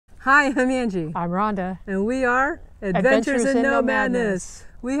Hi, I'm Angie. I'm Rhonda. And we are Adventures in Nomadness.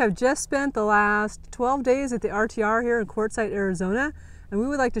 We have just spent the last 12 days at the RTR here in Quartzite, Arizona, and we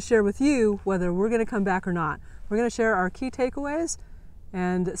would like to share with you whether we're going to come back or not. We're going to share our key takeaways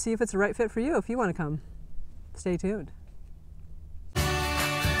and see if it's the right fit for you if you want to come. Stay tuned.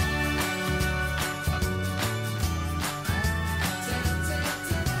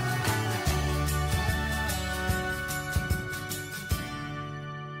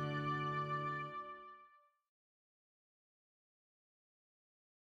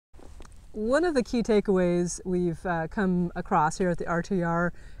 One of the key takeaways we've come across here at the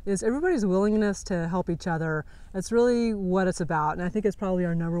RTR is everybody's willingness to help each other. It's really what it's about, and I think it's probably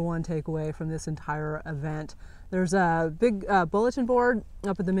our #1 takeaway from this entire event. There's a big bulletin board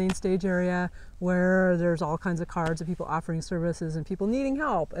up at the main stage area where there's all kinds of cards of people offering services and people needing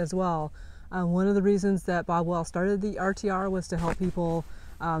help as well. One of the reasons that Bob Well started the RTR was to help people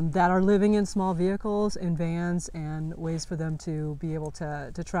that are living in small vehicles and vans, and ways for them to be able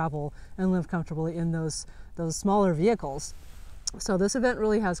to travel and live comfortably in those smaller vehicles. So this event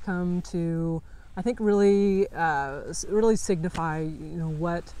really has come to, I think, really signify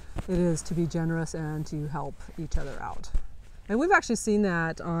what it is to be generous and to help each other out. And we've actually seen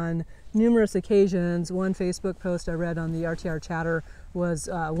that on numerous occasions. One Facebook post I read on the RTR chatter was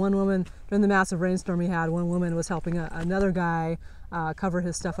one woman, during the massive rainstorm we had, one woman was helping another guy cover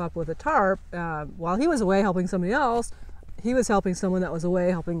his stuff up with a tarp. While he was away helping somebody else, he was helping someone that was away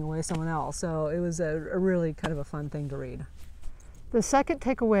helping away someone else. So it was a really kind of a fun thing to read. The second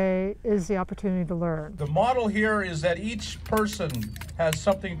takeaway is the opportunity to learn. The model here is that each person has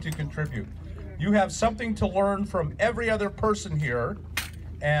something to contribute. You have something to learn from every other person here,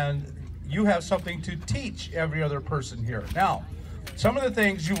 and you have something to teach every other person here. Now, some of the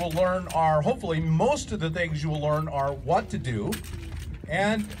things you will learn are, hopefully most of the things you will learn are what to do,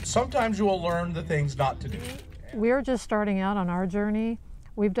 and sometimes you will learn the things not to do. We're just starting out on our journey.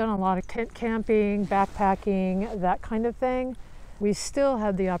 We've done a lot of tent camping, backpacking, that kind of thing. We still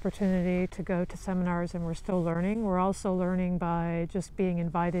have the opportunity to go to seminars, and we're still learning. We're also learning by just being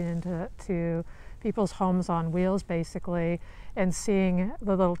invited into people's homes on wheels, basically, and seeing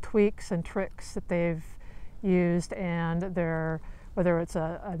the little tweaks and tricks that they've used, and whether it's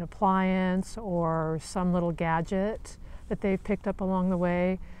an appliance or some little gadget that they've picked up along the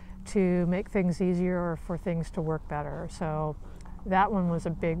way to make things easier or for things to work better. So that one was a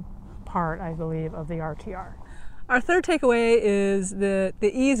big part, I believe, of the RTR. Our third takeaway is the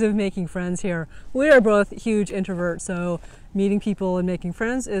ease of making friends here. We are both huge introverts, so meeting people and making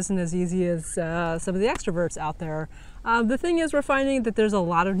friends isn't as easy as some of the extroverts out there. The thing is, we're finding that there's a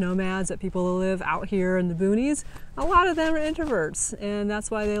lot of nomads, that people who live out here in the boonies. A lot of them are introverts, and that's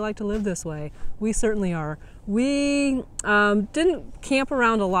why they like to live this way. We certainly are. We didn't camp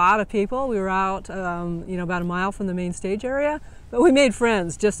around a lot of people. We were out about a mile from the main stage area, but we made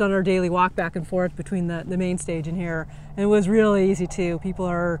friends just on our daily walk back and forth between the main stage and here, and it was really easy too. People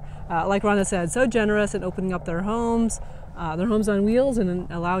are, like Rhonda said, so generous in opening up their homes on wheels, and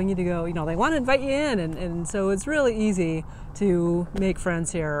allowing you to go, they want to invite you in, and so it's really easy to make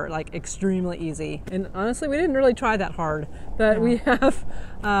friends here, like extremely easy. And honestly, we didn't really try that hard, but we have.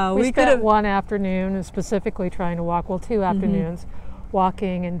 We spent one afternoon specifically trying to walk, well, 2 afternoons,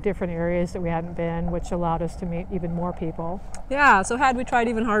 walking in different areas that we hadn't been, which allowed us to meet even more people. Yeah, so had we tried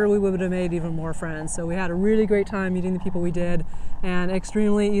even harder, we would have made even more friends. So we had a really great time meeting the people we did, and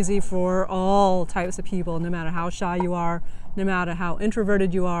extremely easy for all types of people, no matter how shy you are, no matter how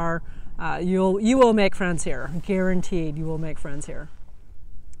introverted you are, you will make friends here. Guaranteed, you will make friends here.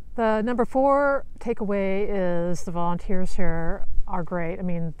 The #4 takeaway is the volunteers here are great. I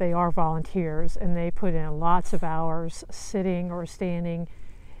mean, they are volunteers, and they put in lots of hours sitting or standing,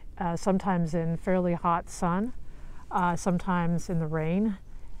 sometimes in fairly hot sun, sometimes in the rain.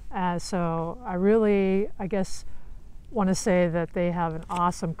 So I guess, want to say that they have an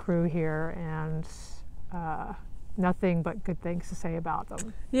awesome crew here, and nothing but good things to say about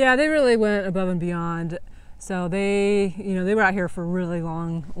them. Yeah, they really went above and beyond. So they were out here for really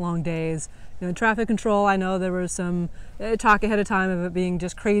long days. Traffic control, I know there was some talk ahead of time of it being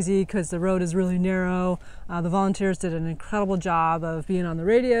just crazy because the road is really narrow. The volunteers did an incredible job of being on the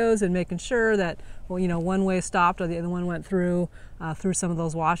radios and making sure that, one way stopped or the other one went through some of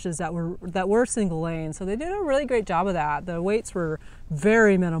those washes that were single lane. So they did a really great job of that. The waits were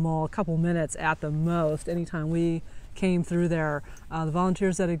very minimal, a couple minutes at the most, anytime we came through there. The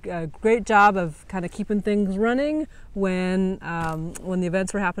volunteers did a great job of kind of keeping things running when the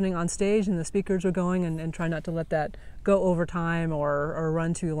events were happening on stage and the speakers were going, and try not to let that go over time or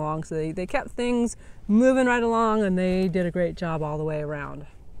run too long. So they kept things moving right along, and they did a great job all the way around.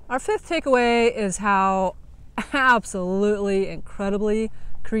 Our fifth takeaway is how absolutely incredibly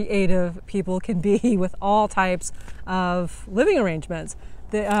creative people can be with all types of living arrangements.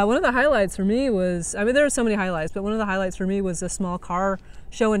 One of the highlights for me was, I mean, there were so many highlights, but one of the highlights for me was a small car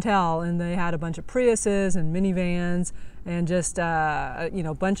show and tell, and they had a bunch of Priuses and minivans and just a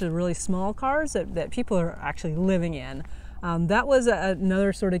bunch of really small cars that people are actually living in. That was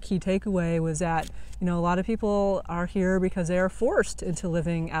another sort of key takeaway, was that a lot of people are here because they are forced into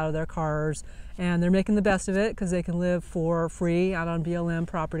living out of their cars, and they're making the best of it because they can live for free out on BLM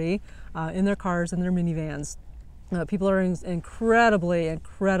property in their cars and their minivans. People are incredibly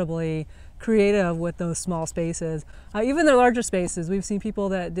creative with those small spaces. Even their larger spaces, we've seen people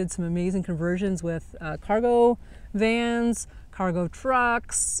that did some amazing conversions with cargo vans, cargo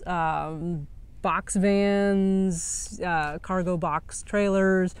trucks, box vans, cargo box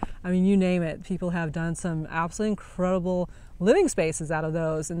trailers. I mean, you name it. People have done some absolutely incredible living spaces out of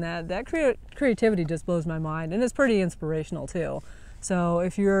those, and that creativity just blows my mind, and it's pretty inspirational too. So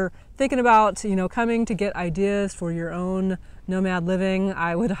if you're thinking about coming to get ideas for your own nomad living,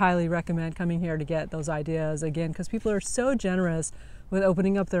 I would highly recommend coming here to get those ideas, again, because people are so generous with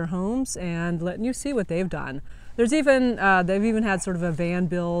opening up their homes and letting you see what they've done. There's even they've even had sort of a van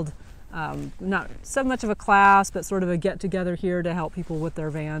build, not so much of a class, but sort of a get together here to help people with their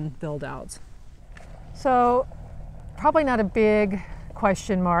van build outs. So probably not a big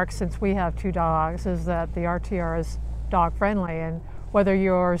question mark, since we have 2 dogs, is that the RTR is dog friendly, and whether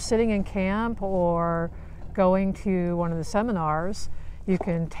you're sitting in camp or going to one of the seminars, you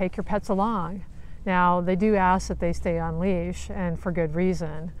can take your pets along. Now, they do ask that they stay on leash, and for good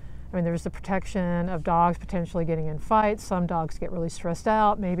reason. I mean, there's the protection of dogs potentially getting in fights. Some dogs get really stressed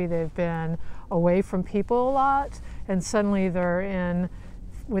out. Maybe they've been away from people a lot, and suddenly they're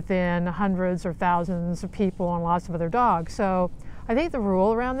within hundreds or thousands of people and lots of other dogs. So I think the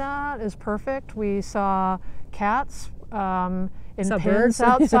rule around that is perfect. We saw cats in pens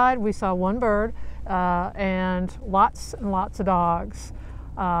outside. We saw 1 bird and lots of dogs.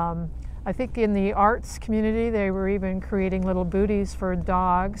 I think in the arts community, they were even creating little booties for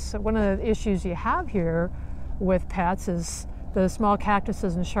dogs. One of the issues you have here with pets is the small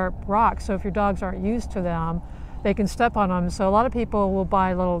cactuses and sharp rocks. So if your dogs aren't used to them, they can step on them. So a lot of people will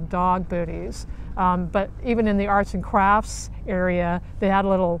buy little dog booties. But even in the arts and crafts area, they had a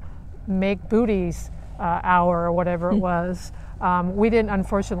little make booties hour or whatever it was. We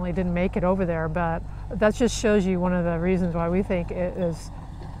unfortunately didn't make it over there, but that just shows you one of the reasons why we think it is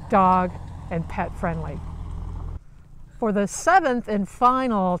dog and pet friendly. For the 7th and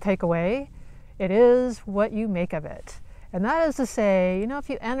final takeaway, it is what you make of it. And that is to say, if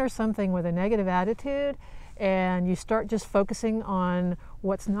you enter something with a negative attitude and you start just focusing on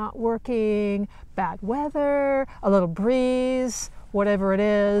what's not working, bad weather, a little breeze, whatever it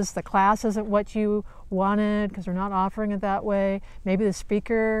is, the class isn't what you wanted because they're not offering it that way, maybe the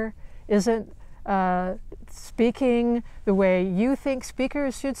speaker isn't speaking the way you think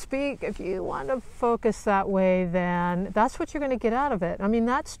speakers should speak. If you want to focus that way, then that's what you're going to get out of it. I mean,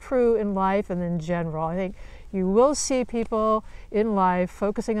 that's true in life and in general. I think you will see people in life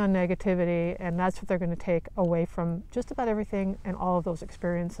focusing on negativity, and that's what they're going to take away from just about everything and all of those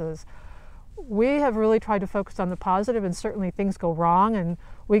experiences. We have really tried to focus on the positive, and certainly things go wrong and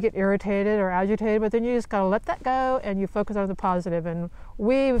we get irritated or agitated, but then you just got to let that go and you focus on the positive. And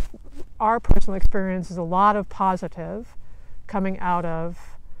our personal experience is a lot of positive coming out of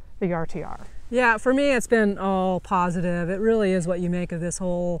the RTR. Yeah, for me it's been all positive. It really is what you make of this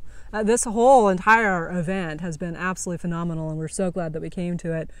whole entire event has been absolutely phenomenal, and we're so glad that we came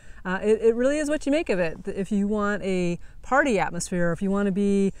to it. It really is what you make of it. If you want a party atmosphere, if you want to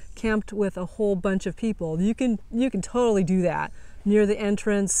be camped with a whole bunch of people, you can totally do that. Near the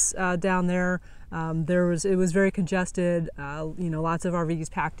entrance down there, it was very congested. Lots of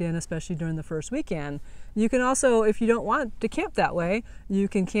RVs packed in, especially during the first weekend. You can also, if you don't want to camp that way, you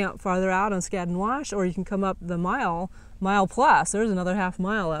can camp farther out on Skadden Wash, or you can come up the mile plus. There's another half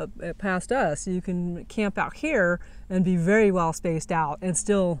mile up past us. You can camp out here and be very well spaced out and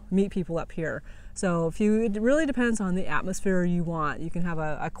still meet people up here. So it really depends on the atmosphere you want. You can have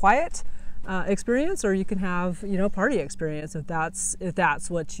a quiet experience, or you can have party experience if that's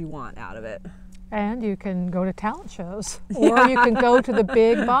what you want out of it. And you can go to talent shows, or you can go to the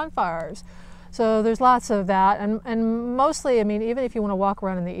big bonfires. So there's lots of that, and mostly, I mean, even if you want to walk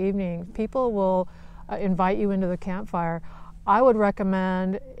around in the evening, people will invite you into the campfire. I would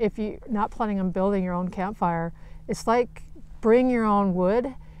recommend, if you're not planning on building your own campfire, it's like bring your own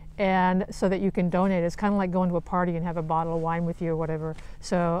wood, and so that you can donate. It's kind of like going to a party and have a bottle of wine with you or whatever.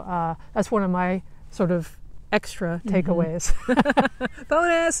 So that's one of my sort of extra takeaways.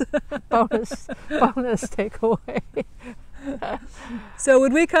 Bonus! bonus takeaway. So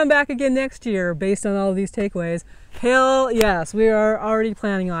would we come back again next year based on all of these takeaways? Hell yes, we are already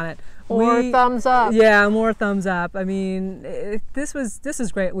planning on it. More thumbs up. Yeah, more thumbs up. I mean, this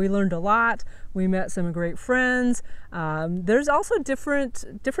is great. We learned a lot. We met some great friends. There's also different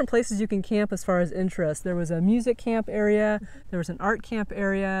places you can camp as far as interest. There was a music camp area. There was an art camp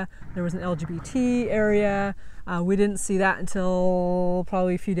area. There was an LGBT area. We didn't see that until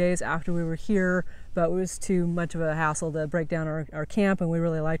probably a few days after we were here, but it was too much of a hassle to break down our camp, and we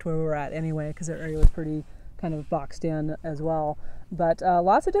really liked where we were at anyway because our area was pretty kind of boxed in as well. But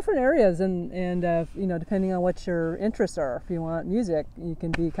lots of different areas, and you know, depending on what your interests are. If you want music, you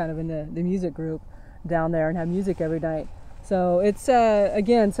can be kind of in the music group down there and have music every night. So it's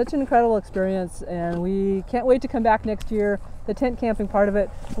again such an incredible experience, and we can't wait to come back next year. The tent camping part of it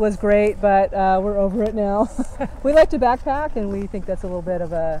was great, but we're over it now. We like to backpack, and we think that's a little bit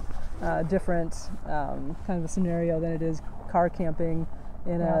of a different kind of a scenario than it is car camping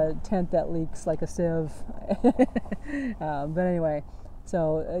in a tent that leaks like a sieve. But anyway,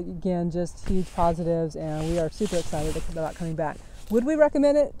 so again, just huge positives, and we are super excited about coming back. Would we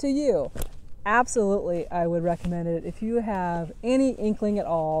recommend it to you? Absolutely, I would recommend it. If you have any inkling at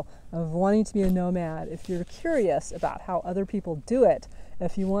all of wanting to be a nomad, if you're curious about how other people do it,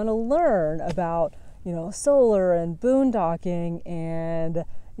 if you want to learn about, you know, solar and boondocking and,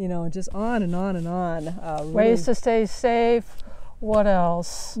 you know, just on and on and on. Ways to stay safe. What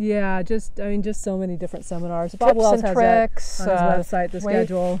else? Yeah, just so many different seminars. Tips and tricks, on his website, the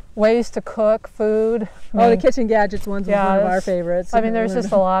schedule. Ways to cook food. The kitchen gadgets one's one of our favorites. I mean, there's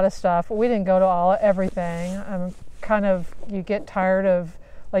just a lot of stuff. We didn't go to everything. You get tired of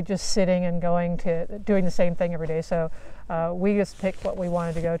like just sitting and doing the same thing every day. So we just picked what we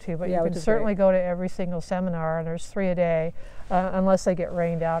wanted to go to. But you can certainly go to every single seminar, and there's 3 a day, unless they get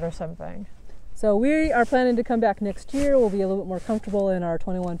rained out or something. So we are planning to come back next year. We'll be a little bit more comfortable in our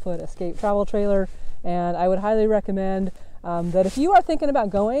 21-foot Escape travel trailer, and I would highly recommend that if you are thinking about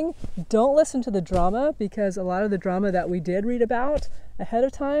going, don't listen to the drama, because a lot of the drama that we did read about ahead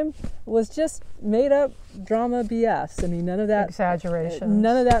of time was just made up drama BS. I mean, none of that exaggeration,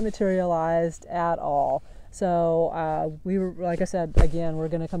 none of that materialized at all. So we were, like I said, again, we're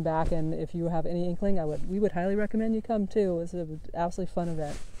going to come back, and if you have any inkling, we would highly recommend you come too. It was an absolutely fun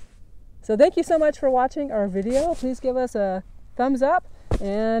event. So thank you so much for watching our video. Please give us a thumbs up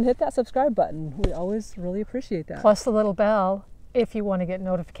and hit that subscribe button. We always really appreciate that. Plus the little bell if you want to get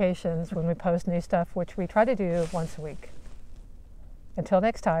notifications when we post new stuff, which we try to do once a week. Until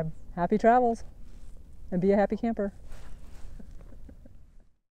next time. Happy travels, and be a happy camper.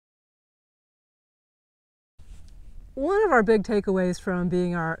 One of our big takeaways from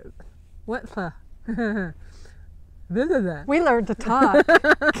being we learned to talk.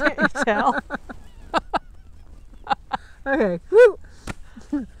 Can't you tell? Okay. Woo.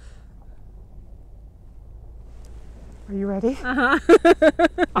 Are you ready? Uh-huh.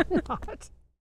 I'm not.